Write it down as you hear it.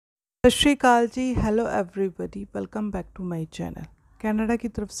सत श्री अकाल जी। Hello everybody, welcome back to my channel. Canada की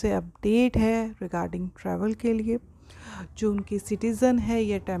तरफ से अपडेट है रिगार्डिंग ट्रैवल के लिए। जो उनके सिटीज़न है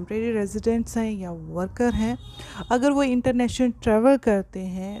या टेम्परेरी रेजिडेंट्स हैं या वर्कर हैं, अगर वो इंटरनेशनल ट्रैवल करते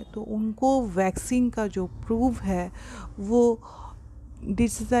हैं तो उनको वैक्सीन का जो प्रूफ है वो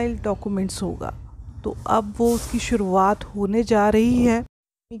डिजिटल डॉक्यूमेंट्स होगा। तो अब वो उसकी शुरुआत होने जा रही है।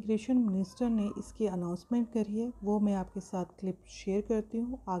 इमिग्रेशन मिनिस्टर ने इसकी अनाउंसमेंट करी है, वो मैं आपके साथ क्लिप शेयर करती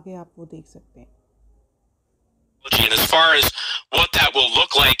हूँ, आगे आप वो देख सकते हैं। And as far as what that will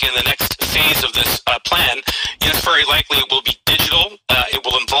look like in the next phase of this plan, yes, very likely it will be digital. It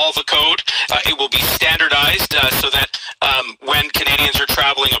will involve a code. It will be standardized so that when Canadians are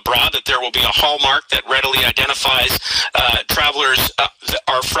traveling abroad, that there will be a hallmark that readily identifies travelers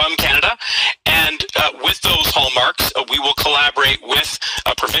are from Canada. And with those hallmarks, we will collaborate with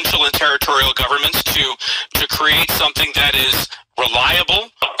provincial and territorial governments to create something that is reliable,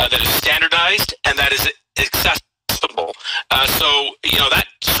 that is standardized, and that is accessible. So that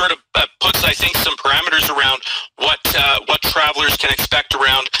sort of puts, I think, some parameters around what travelers can expect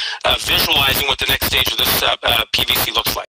around visualizing what the next stage of this PVC looks like.